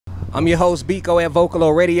I'm your host, Bekoe at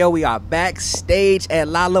Vocalo Radio. We are backstage at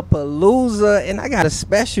Lollapalooza, and I got a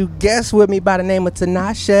special guest with me by the name of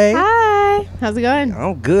Tinashe. Hi, how's it going?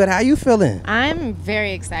 I'm good. How you feeling? I'm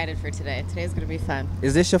very excited for today. Today's gonna be fun.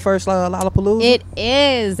 Is this your first Lollapalooza? It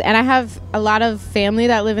is, and I have a lot of family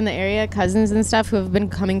that live in the area, cousins and stuff, who have been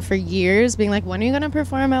coming for years, being like, when are you gonna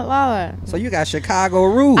perform at Lolla? So you got Chicago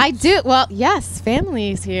roots. I do. Well, yes,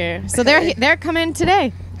 family's here. So they're coming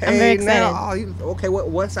today. I'm very excited. Okay,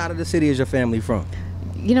 what side of the city is your family from?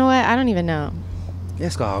 You know what? I don't even know.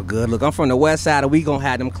 It's all good. Look, I'm from the west side, and we gonna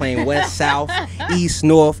have them claim west, south, east,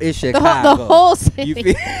 north. It's Chicago. The whole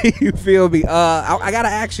city. You feel me? I gotta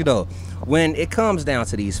ask you though, when it comes down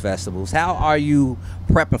to these festivals, how are you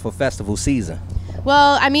prepping for festival season?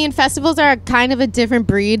 Well, I mean, festivals are kind of a different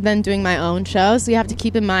breed than doing my own show, so you have to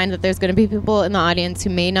keep in mind that there's going to be people in the audience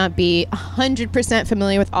who may not be 100%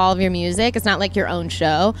 familiar with all of your music. It's not like your own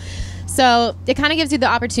show. So it kind of gives you the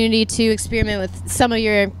opportunity to experiment with some of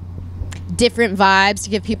your different vibes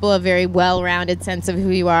to give people a very well-rounded sense of who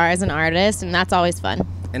you are as an artist, and that's always fun.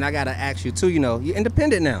 And I got to ask you, too, you know, you're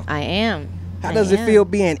independent now. I am. How does it feel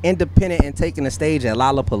being independent and taking the stage at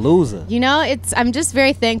Lollapalooza? You know, I'm just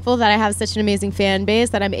very thankful that I have such an amazing fan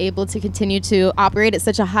base that I'm able to continue to operate at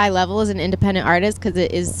such a high level as an independent artist, because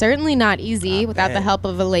it is certainly not easy without the help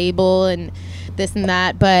of a label and this and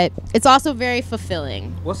that, but it's also very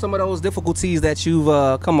fulfilling. What's some of those difficulties that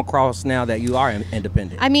you've come across now that you are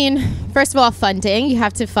independent? I mean, first of all, funding. You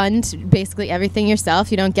have to fund basically everything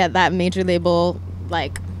yourself. You don't get that major label,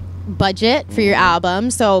 like, budget for your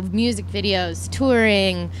album. So music videos,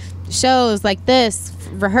 touring, shows like this,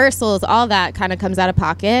 rehearsals, all that kind of comes out of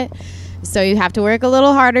pocket. So you have to work a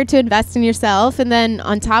little harder to invest in yourself. And then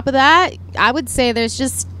on top of that, I would say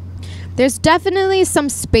there's definitely some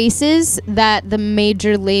spaces that the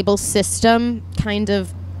major label system kind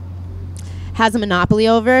of has a monopoly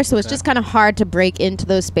over. So it's just kind of hard to break into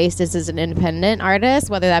those spaces as an independent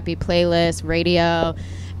artist, whether that be playlist, radio.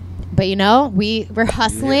 But, you know, we're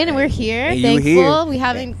hustling and we're here. And thankful. We're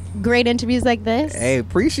having great interviews like this. Hey,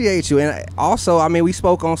 appreciate you. And also, I mean, we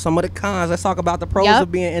spoke on some of the cons. Let's talk about the pros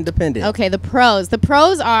of being independent. Okay, the pros. The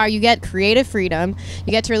pros are you get creative freedom.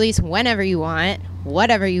 You get to release whenever you want,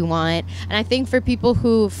 whatever you want. And I think for people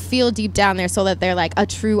who feel deep down their soul that they're like a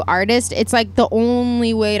true artist, it's like the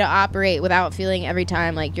only way to operate without feeling every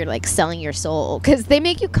time like you're like selling your soul. Because they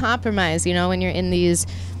make you compromise, you know, when you're in these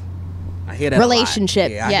I hear that relationship.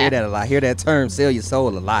 I hear that a lot. I hear that term, sell your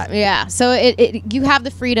soul, a lot. Yeah. So you have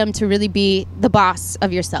the freedom to really be the boss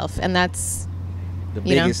of yourself, and that's the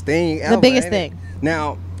biggest thing ever. The biggest thing.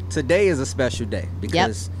 Now, today is a special day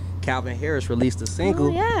because Calvin Harris released a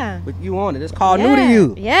single with you on it. It's called New to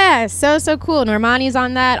You. Yeah, so cool. Normani's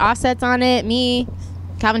on that, Offset's on it, me,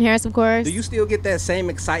 Calvin Harris, of course. Do you still get that same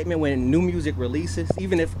excitement when new music releases,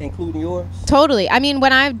 even if including yours? Totally. I mean,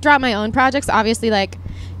 when I drop my own projects, obviously, like,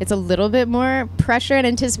 it's a little bit more pressure and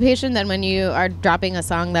anticipation than when you are dropping a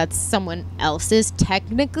song that's someone else's,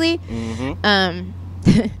 technically.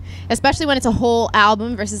 Especially when it's a whole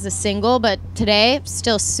album versus a single. But today,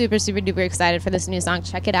 still super, super duper excited for this new song.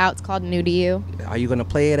 Check it out. It's called New to You. Are you going to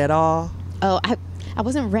play it at all? Oh, I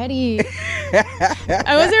wasn't ready.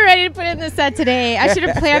 I wasn't ready to put it in the set today. I should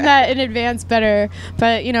have planned that in advance better.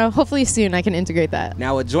 But, you know, hopefully soon I can integrate that.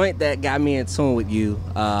 Now, a joint that got me in tune with you,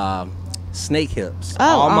 Snake Hips.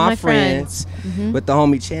 Oh, all my friends. With the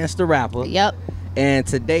homie Chance the Rapper. Yep. And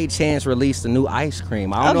today Chance released a new ice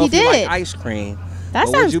cream. I don't know if you like ice cream. That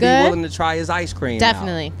sounds good. Would you be willing to try his ice cream?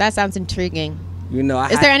 Definitely. Now? That sounds intriguing. You know,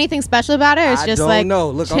 is there anything special about it, or it's just like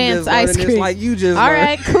Look, Chance I'm ice just cream? like you just all learned.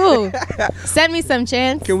 right, cool. Send me some,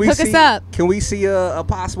 Chance. Hook us up. Can we see a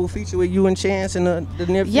possible feature with you and Chance in the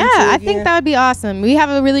near future? Yeah, I think that would be awesome. We have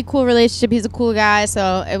a really cool relationship. He's a cool guy,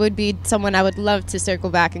 so it would be someone I would love to circle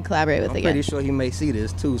back and collaborate with again. I'm pretty sure he may see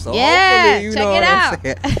this too. So yeah, hopefully, check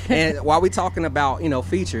it out. And while we're talking about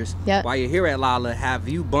features, while you're here at Lolla, have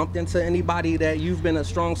you bumped into anybody that you've been a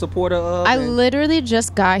strong supporter of? I literally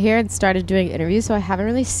just got here and started doing interviews, so I haven't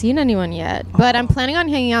really seen anyone yet. But I'm planning on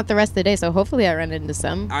hanging out the rest of the day, so hopefully I run into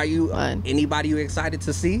some. Are you anybody you excited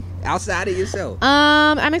to see outside of yourself?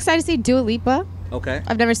 I'm excited to see Dua Lipa. Okay.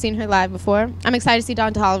 I've never seen her live before. I'm excited to see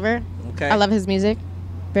Don Toliver. Okay. I love his music.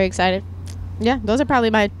 Very excited. Yeah, those are probably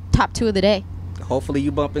my top 2 of the day. Hopefully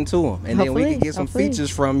you bump into him, and then we can get some features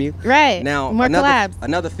from you. Right. Now more collabs.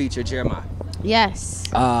 Another feature, Jeremih.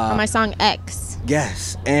 Yes. On my song X.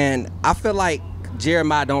 Yes, and I feel like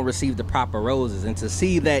Jeremih don't receive the proper roses, and to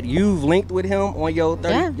see that you've linked with him on your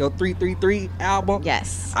 333 album,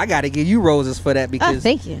 yes, I got to give you roses for that, because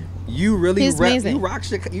thank you. You really He's amazing.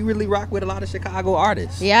 You really rock with a lot of Chicago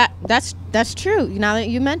artists. Yeah, that's true. Now that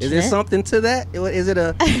you mention it. Is there something to that? Is it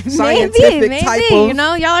a scientific maybe, type of? You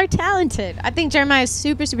know, y'all are talented. I think Jeremiah is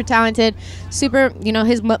super, super talented. Super, you know,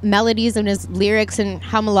 his melodies and his lyrics and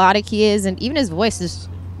how melodic he is, and even his voice is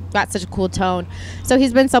got such a cool tone. So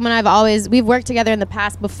he's been someone we've worked together in the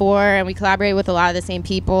past before, and we collaborate with a lot of the same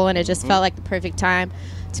people, and it just felt like the perfect time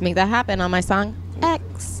to make that happen on my song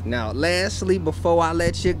X. Now, lastly, before I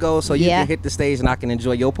let you go, so you can hit the stage and I can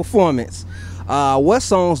enjoy your performance, what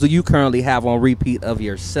songs do you currently have on repeat of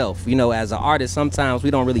yourself? You know, as an artist, sometimes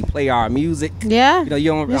we don't really play our music. Yeah.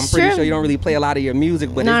 You know, I'm pretty sure you don't really play a lot of your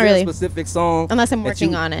music, but is there a specific song unless I'm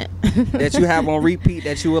working on it that you have on repeat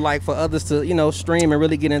that you would like for others to, you know, stream and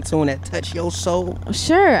really get in tune that touch your soul?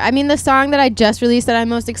 Sure. I mean, the song that I just released that I'm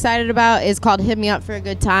most excited about is called Hit Me Up for a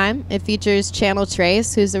Good Time. It features Channel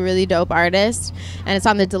Trace, who's a really dope artist, and it's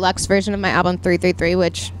on the deluxe version of my album 333,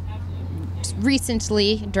 which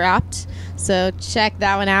recently dropped. So check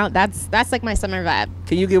that one out. That's like my summer vibe.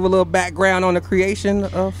 Can you give a little background on the creation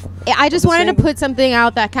of? I just wanted to put something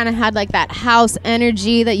out that kind of had like that house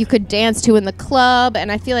energy that you could dance to in the club,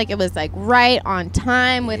 and I feel like it was like right on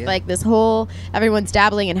time with like this whole everyone's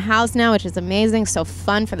dabbling in house now, which is amazing. So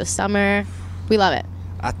fun for the summer. We love it.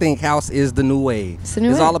 I think house is the new wave. It's the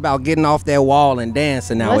new wave. All about getting off that wall and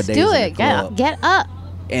dancing nowadays. Let's do it. Get up.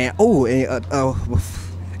 And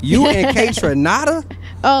you and K-Tronada?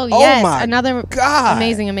 Oh, yes. My another God.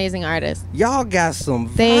 amazing artist. Y'all got some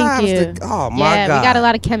vibes. Thank you. Oh, my God. We got a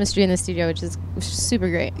lot of chemistry in the studio, which is super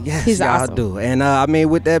great. Yes, He's y'all awesome. do. And, I mean,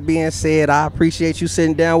 with that being said, I appreciate you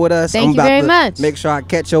sitting down with us. Thank you very much. Make sure I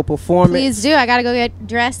catch your performance. Please do. I got to go get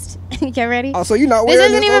dressed. Get ready. Oh, so you're not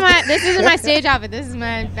wearing This isn't my stage outfit. This is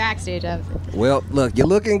my backstage outfit. Well, look, you're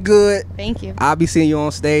looking good. Thank you. I'll be seeing you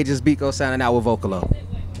on stage. It's Bekoe signing out with Vocalo.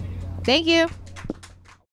 Thank you.